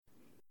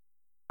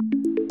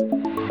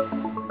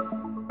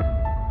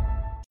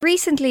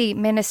Recently,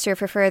 Minister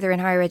for Further and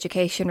Higher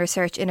Education,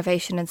 Research,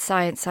 Innovation and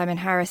Science, Simon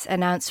Harris,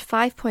 announced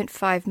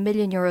 €5.5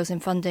 million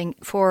in funding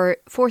for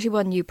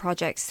 41 new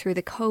projects through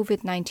the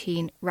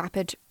COVID-19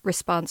 Rapid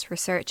Response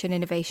Research and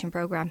Innovation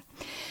Programme.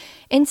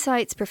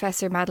 Insight's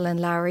Professor Madeleine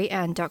Lowry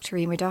and Dr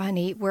Emer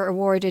Doheny were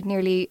awarded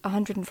nearly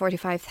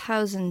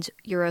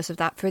 €145,000 of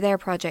that for their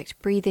project,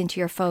 Breathe Into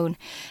Your Phone,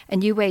 a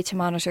new way to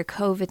monitor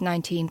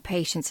COVID-19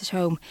 patients at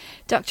home.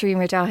 Dr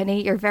Emer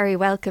Doheny, you're very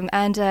welcome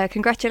and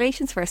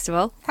congratulations first of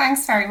all.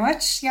 Thanks very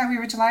much. Yeah, we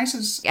were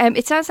delighted.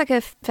 It sounds like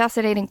a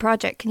fascinating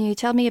project. Can you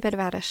tell me a bit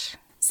about it?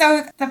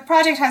 So the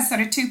project has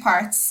sort of two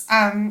parts,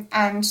 and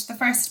the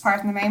first part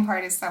and the main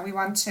part is that we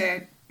want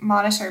to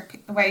monitor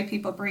the way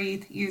people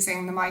breathe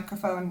using the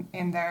microphone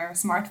in their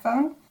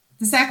smartphone.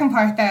 The second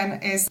part then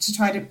is to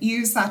try to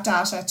use that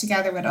data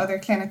together with other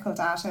clinical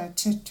data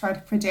to try to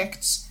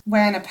predict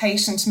when a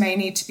patient may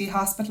need to be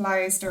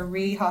hospitalised or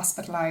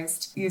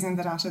re-hospitalised using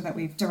the data that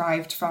we've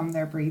derived from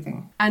their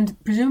breathing.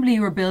 And presumably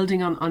you were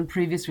building on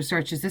previous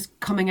research. Is this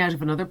coming out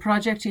of another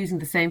project using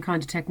the same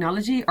kind of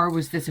technology, or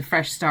was this a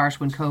fresh start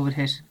when COVID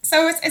hit?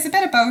 So it's a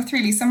bit of both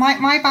really. So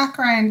my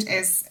background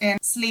is in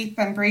sleep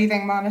and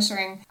breathing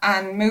monitoring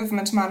and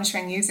movement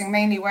monitoring using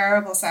mainly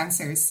wearable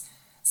sensors.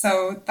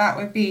 So that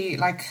would be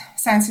like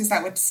sensors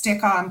that would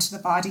stick onto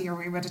the body or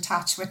we would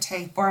attach with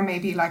tape, or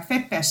maybe like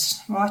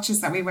Fitbit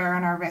watches that we wear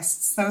on our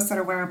wrists, those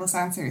sort of wearable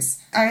sensors.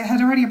 I had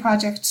already a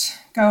project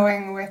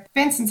going with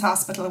Vincent's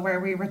Hospital where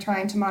we were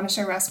trying to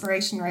monitor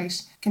respiration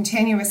rate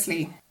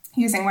continuously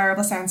using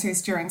wearable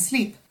sensors during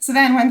sleep. So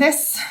then when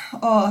this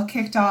all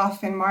kicked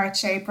off in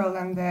March, April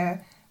and the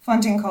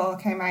funding call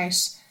came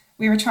out,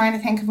 we were trying to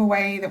think of a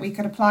way that we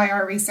could apply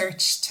our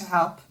research to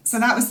help. So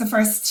that was the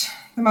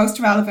most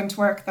relevant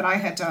work that I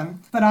had done.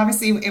 But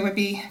obviously we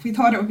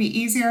thought it would be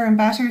easier and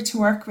better to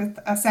work with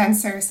a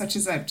sensor such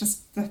as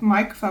just the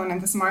microphone in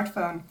the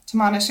smartphone to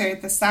monitor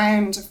the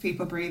sound of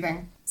people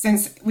breathing,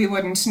 since we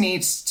wouldn't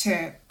need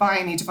to buy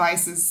any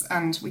devices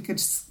and we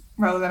could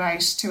roll it out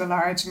to a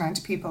large amount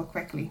of people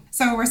quickly.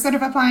 So we're sort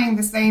of applying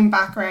the same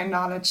background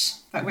knowledge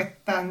that with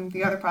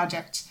the other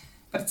project,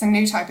 but it's a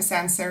new type of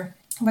sensor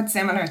with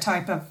similar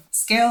type of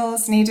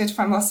skills needed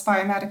from us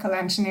biomedical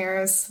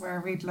engineers,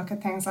 where we'd look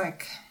at things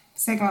like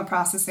signal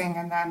processing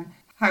and then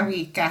how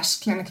we get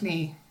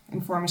clinically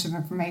informative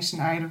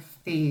information out of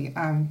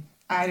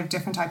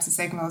different types of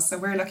signals. So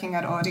we're looking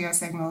at audio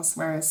signals,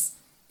 whereas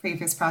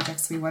previous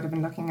projects we would have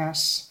been looking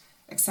at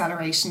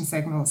acceleration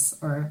signals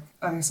or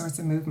other sorts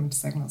of movement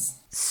signals.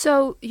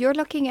 So you're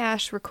looking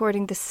at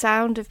recording the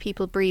sound of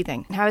people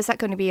breathing. How is that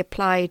going to be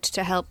applied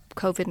to help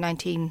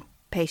COVID-19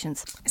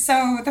 patients?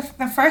 So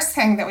the first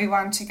thing that we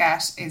want to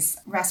get is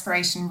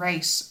respiration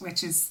rate,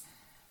 which is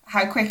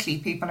how quickly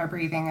people are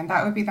breathing, and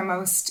that would be the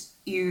most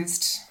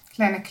used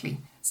clinically.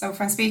 So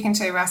from speaking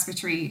to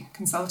respiratory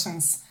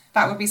consultants,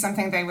 that would be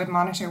something they would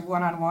monitor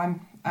one-on-one,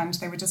 and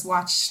they would just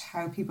watch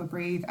how people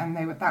breathe, and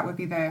that would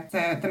be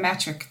the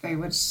metric they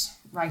would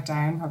write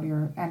down probably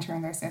or enter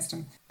in their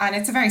system. And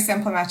it's a very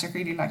simple metric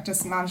really, like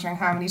just monitoring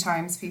how many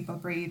times people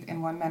breathe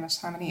in 1 minute,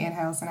 how many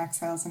inhales and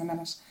exhales in a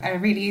minute.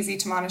 And really easy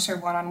to monitor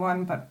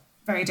one-on-one, but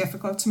very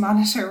difficult to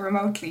monitor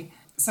remotely.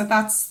 So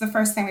that's the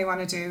first thing we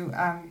want to do.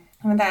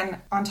 And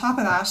then on top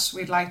of that,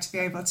 we'd like to be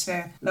able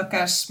to look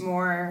at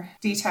more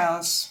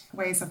detailed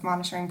ways of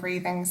monitoring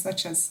breathing,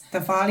 such as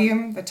the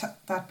volume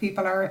that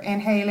people are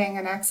inhaling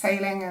and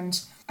exhaling,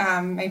 and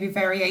maybe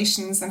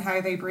variations in how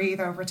they breathe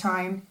over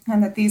time.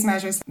 And that these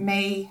measures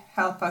may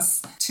help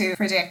us to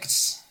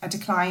predict a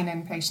decline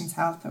in patients'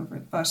 health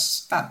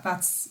but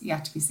that's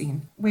yet to be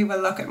seen. We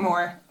will look at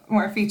more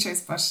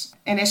features, but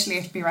initially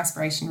it'll be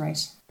respiration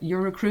rate.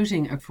 You're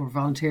recruiting for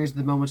volunteers at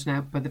the moment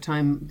now. By the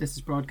time this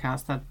is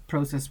broadcast, that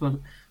process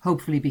will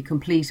hopefully be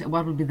complete.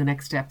 What will be the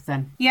next step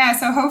then? Yeah,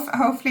 so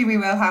hopefully we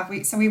will have.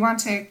 So we want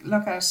to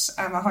look at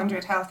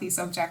 100 healthy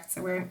subjects.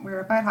 So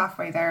we're about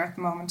halfway there at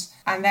the moment.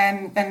 And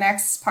then the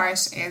next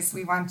part is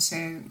we want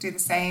to do the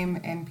same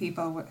in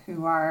people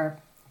who are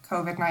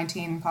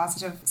COVID-19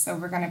 positive. So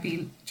we're going to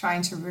be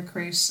trying to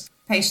recruit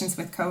patients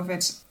with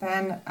COVID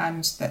then,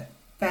 and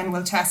then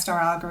we'll test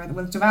our algorithm.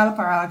 We'll develop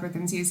our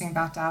algorithms using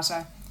that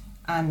data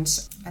and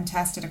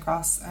test it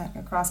across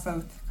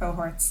both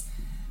cohorts.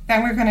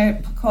 Then we're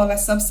going to call a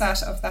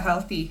subset of the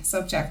healthy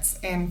subjects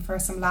in for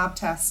some lab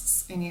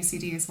tests in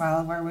UCD as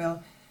well, where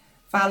we'll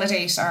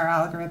validate our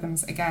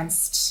algorithms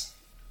against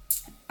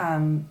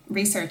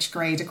research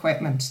grade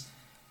equipment.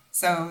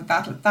 So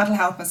that'll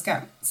help us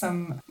get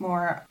some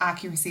more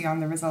accuracy on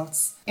the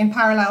results. In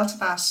parallel to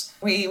that,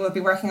 we will be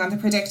working on the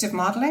predictive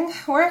modelling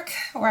work,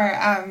 where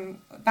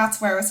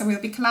so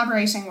we'll be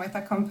collaborating with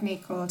a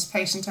company called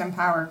Patient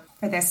Empower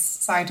for this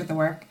side of the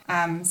work.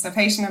 So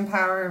Patient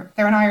Empower,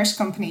 they're an Irish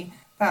company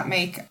that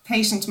make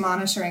patient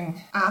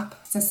monitoring app.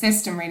 It's a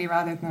system really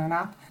rather than an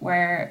app,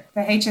 where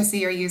the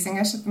HSE are using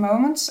it at the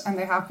moment, and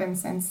they have been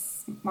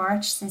since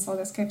March, since all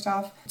this kicked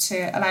off,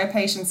 to allow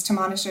patients to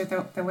monitor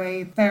the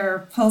way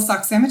their pulse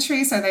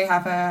oximetry, so they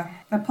have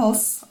the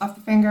pulse of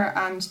the finger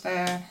and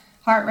the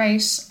heart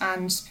rate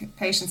and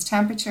patient's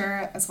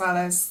temperature, as well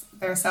as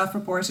their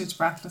self-reported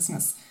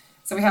breathlessness,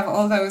 So we have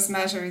all those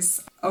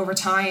measures over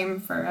time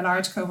for a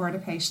large cohort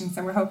of patients,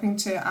 and we're hoping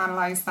to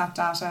analyse that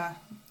data,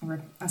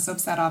 or a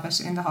subset of it,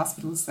 in the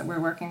hospitals that we're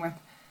working with,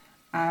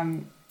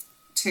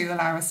 to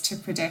allow us to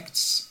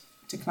predict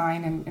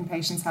decline in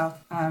patients'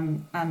 health,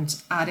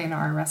 and add in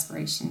our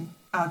respiration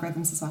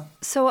algorithms as well.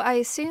 So I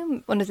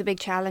assume one of the big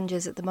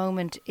challenges at the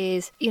moment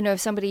is, if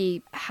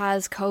somebody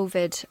has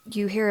COVID,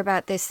 you hear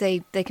about this,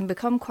 they can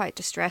become quite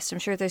distressed. I'm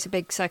sure there's a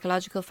big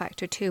psychological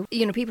factor too.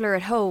 People are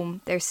at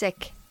home, they're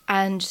sick,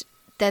 and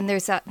then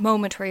there's that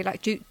moment where you're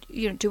like,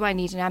 do I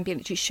need an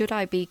ambulance? Should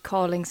I be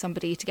calling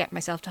somebody to get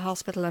myself to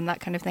hospital, and that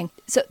kind of thing?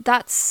 So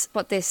that's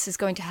what this is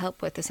going to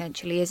help with,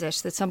 essentially, is it?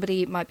 That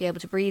somebody might be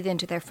able to breathe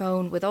into their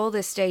phone with all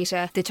this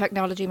data. The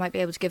technology might be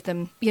able to give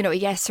them, a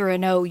yes or a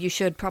no, you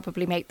should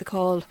probably make the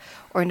call,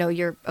 or no,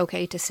 you're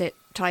okay to sit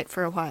tight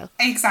for a while.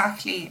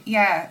 Exactly,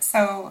 yeah.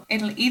 So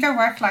it'll either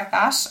work like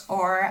that,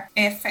 or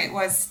if it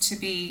was to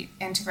be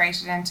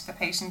integrated into the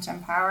Patient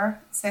Empower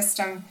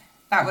system,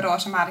 that would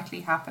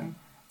automatically happen.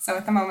 So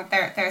at the moment,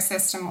 their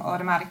system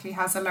automatically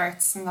has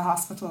alerts in the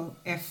hospital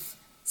if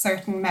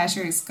certain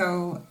measures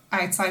go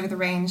outside of the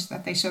range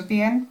that they should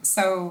be in.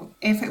 So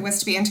if it was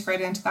to be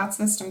integrated into that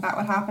system, that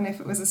would happen. If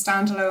it was a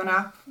standalone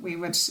app,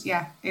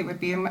 it would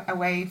be a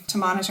way to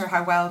monitor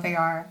how well they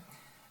are.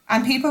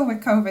 And people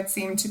with COVID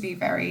seem to be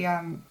very,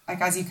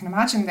 as you can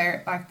imagine,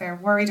 they're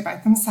worried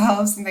about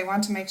themselves and they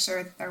want to make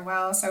sure that they're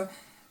well. So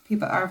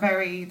people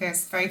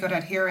there's very good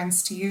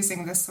adherence to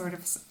using this sort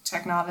of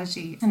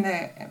technology in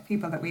the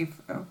people that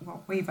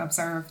we've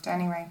observed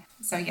anyway.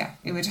 So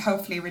it would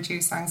hopefully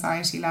reduce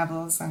anxiety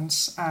levels and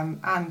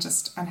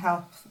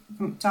help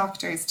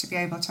doctors to be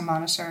able to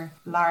monitor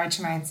large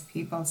amounts of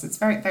people. So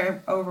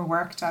they're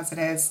overworked as it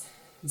is.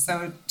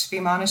 So to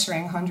be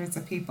monitoring hundreds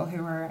of people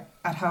who are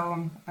at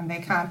home and they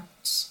can't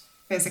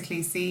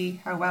physically see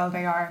how well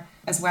they are,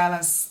 as well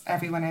as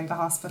everyone in the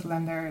hospital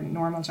and their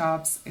normal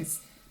jobs,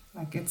 is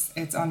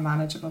it's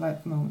unmanageable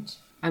at the moment.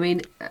 I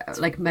mean,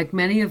 like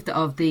many of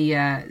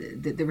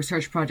the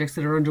research projects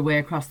that are underway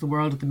across the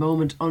world at the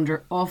moment,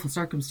 under awful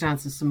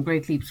circumstances, some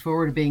great leaps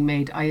forward are being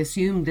made. I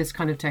assume this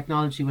kind of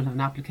technology will have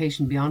an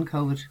application beyond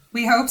COVID.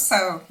 We hope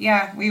so.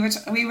 Yeah, we would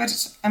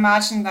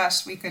imagine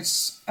that we could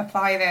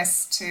apply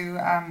this to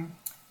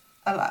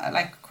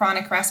like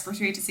chronic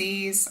respiratory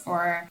disease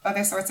or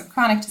other sorts of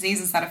chronic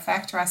diseases that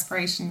affect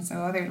respiration. So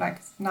other,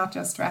 not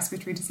just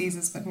respiratory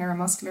diseases, but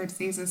neuromuscular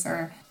diseases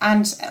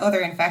and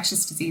other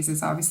infectious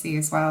diseases, obviously,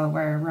 as well,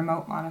 where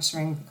remote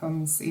monitoring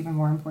becomes even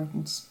more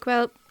important.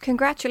 Well,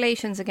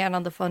 congratulations again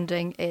on the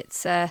funding.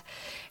 It's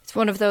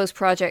one of those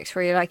projects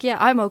where you're like, yeah,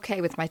 I'm okay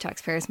with my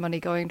taxpayers'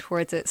 money going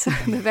towards it. So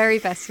the very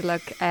best of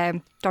luck.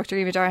 Dr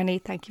Emer Doheny,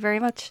 thank you very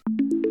much.